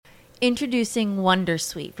Introducing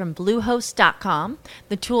Wondersuite from Bluehost.com,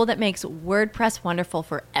 the tool that makes WordPress wonderful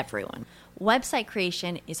for everyone. Website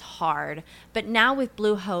creation is hard, but now with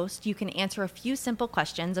Bluehost, you can answer a few simple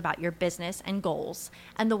questions about your business and goals,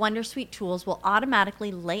 and the Wondersuite tools will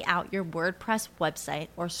automatically lay out your WordPress website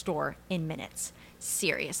or store in minutes.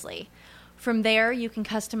 Seriously. From there, you can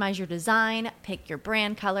customize your design, pick your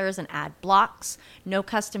brand colors, and add blocks. No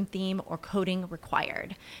custom theme or coding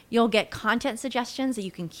required. You'll get content suggestions that you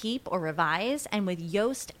can keep or revise, and with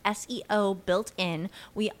Yoast SEO built in,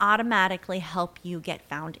 we automatically help you get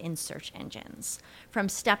found in search engines. From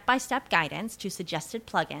step-by-step guidance to suggested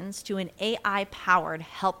plugins to an AI-powered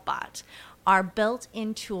help bot, our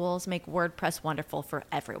built-in tools make WordPress wonderful for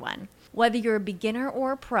everyone. Whether you're a beginner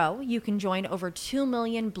or a pro, you can join over 2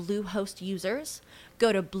 million Bluehost users.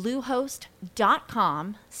 Go to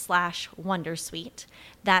bluehost.com/wondersuite.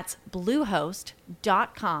 That's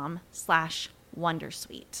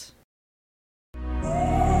bluehost.com/wondersuite.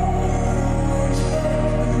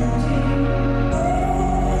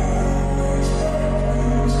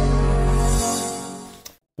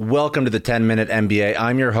 Welcome to the 10-Minute MBA.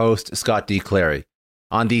 I'm your host, Scott D. Clary.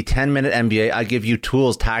 On the 10-Minute MBA, I give you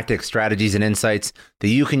tools, tactics, strategies, and insights that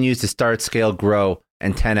you can use to start, scale, grow,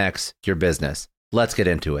 and 10x your business. Let's get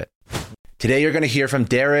into it. Today, you're going to hear from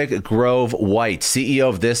Derek Grove White, CEO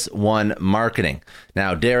of This One Marketing.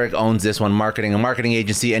 Now, Derek owns This One Marketing, a marketing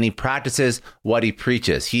agency, and he practices what he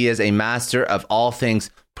preaches. He is a master of all things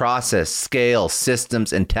process, scale,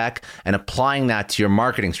 systems, and tech, and applying that to your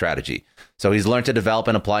marketing strategy. So he's learned to develop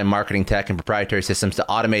and apply marketing tech and proprietary systems to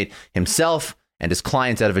automate himself and his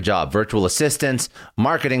clients out of a job. Virtual assistants,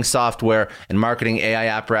 marketing software, and marketing AI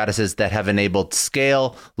apparatuses that have enabled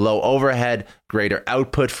scale, low overhead, greater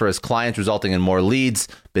output for his clients, resulting in more leads,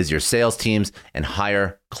 busier sales teams, and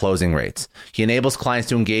higher closing rates. He enables clients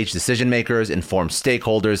to engage decision makers, inform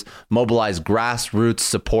stakeholders, mobilize grassroots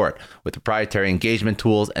support with proprietary engagement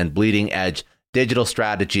tools and bleeding edge digital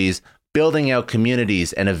strategies, building out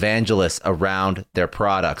communities and evangelists around their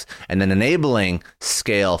products, and then enabling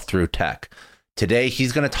scale through tech. Today,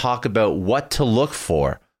 he's going to talk about what to look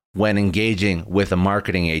for when engaging with a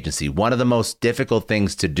marketing agency. One of the most difficult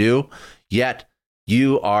things to do, yet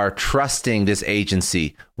you are trusting this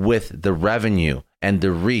agency with the revenue and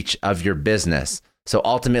the reach of your business. So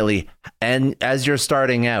ultimately, and as you're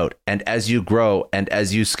starting out and as you grow and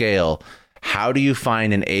as you scale, how do you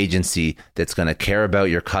find an agency that's going to care about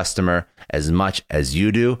your customer as much as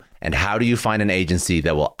you do? And how do you find an agency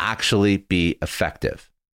that will actually be effective?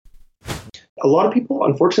 A lot of people,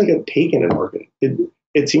 unfortunately, get taken in marketing.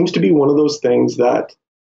 It seems to be one of those things that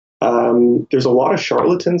there's a lot of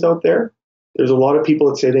charlatans out there. There's a lot of people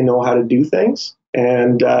that say they know how to do things.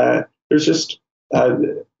 And there's just,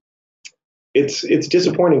 it's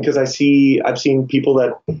disappointing because I've seen people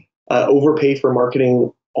that overpay for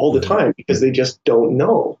marketing all the time because they just don't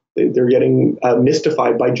know. They're getting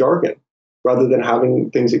mystified by jargon rather than having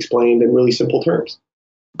things explained in really simple terms.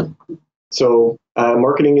 So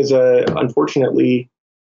marketing is unfortunately,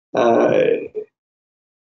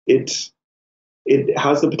 it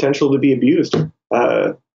has the potential to be abused.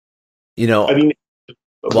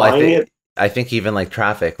 I think even like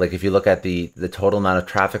traffic, like if you look at the total amount of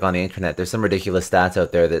traffic on the internet, there's some ridiculous stats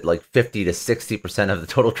out there that like 50 to 60% of the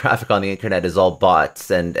total traffic on the internet is all bots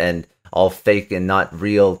and all fake and not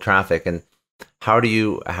real traffic. And how do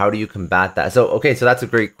you combat that? So that's a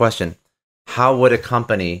great question. How would a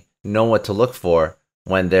company know what to look for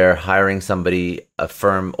when they're hiring somebody, a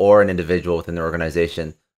firm or an individual within their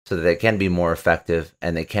organization, so that they can be more effective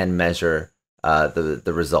and they can measure the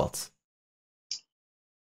results?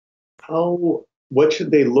 What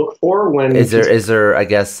should they look for when is there I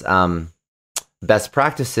guess best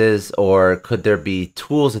practices, or could there be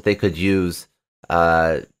tools that they could use?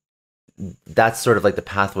 That's sort of like the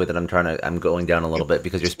pathway that I'm going down a little bit,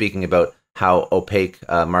 because you're speaking about how opaque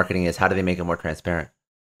marketing is. How do they make it more transparent?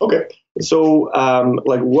 Okay. So,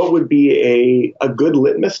 what would be a good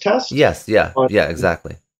litmus test? Yes. Yeah.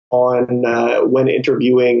 Exactly. On when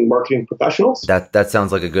interviewing marketing professionals. That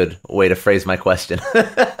sounds like a good way to phrase my question.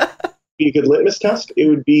 Be a good litmus test. It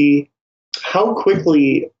would be how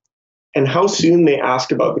quickly and how soon they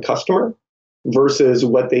ask about the customer versus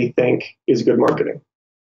what they think is good marketing.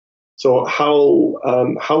 So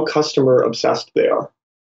how customer obsessed they are,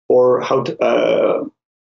 or how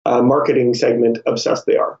marketing segment obsessed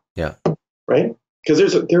they are. Yeah. Right?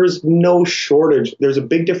 Because there's no shortage. There's a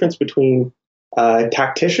big difference between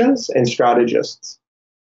tacticians and strategists,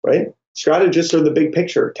 right? Strategists are the big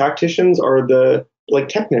picture. Tacticians are like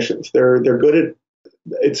technicians. They're good at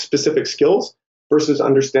its specific skills versus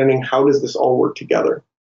understanding how does this all work together,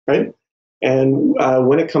 right? And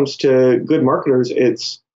when it comes to good marketers,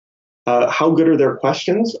 it's how good are their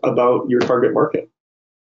questions about your target market?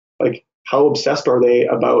 Like, how obsessed are they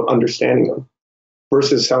about understanding them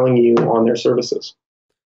versus selling you on their services?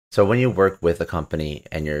 So when you work with a company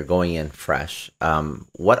and you're going in fresh,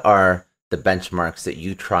 what are the benchmarks that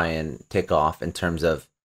you try and tick off in terms of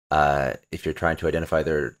if you're trying to identify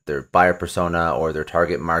their buyer persona or their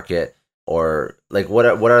target market, or like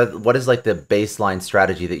what is like the baseline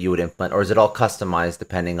strategy that you would implement, or is it all customized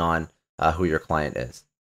depending on who your client is?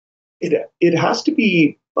 It has to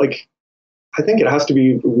be like, I think it has to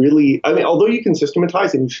be really, I mean, although you can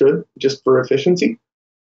systematize and you should just for efficiency,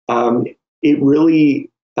 it really,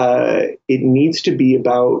 it needs to be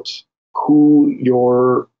about who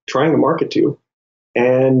you're trying to market to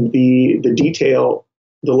and the detail,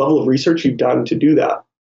 the level of research you've done to do that,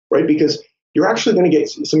 right? Because you're actually going to get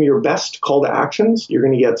some of your best call to actions. You're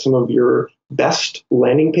going to get some of your best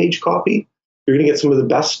landing page copy. You're going to get some of the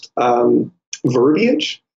best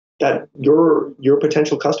verbiage that your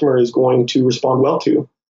potential customer is going to respond well to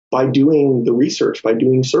by doing the research, by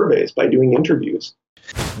doing surveys, by doing interviews.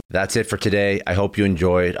 That's it for today. I hope you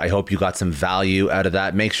enjoyed. I hope you got some value out of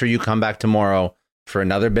that. Make sure you come back tomorrow for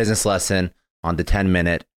another business lesson on the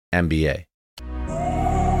 10-Minute MBA.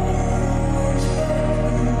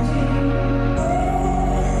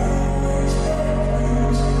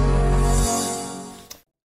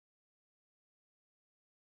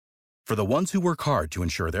 For the ones who work hard to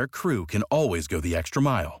ensure their crew can always go the extra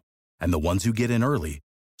mile, and the ones who get in early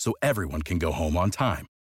so everyone can go home on time,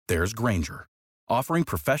 there's Grainger, offering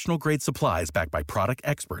professional-grade supplies backed by product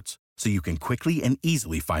experts so you can quickly and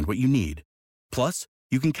easily find what you need. Plus,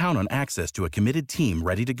 you can count on access to a committed team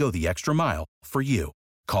ready to go the extra mile for you.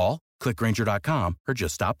 Call, click Grainger.com, or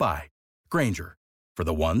just stop by. Grainger, for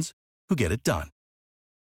the ones who get it done.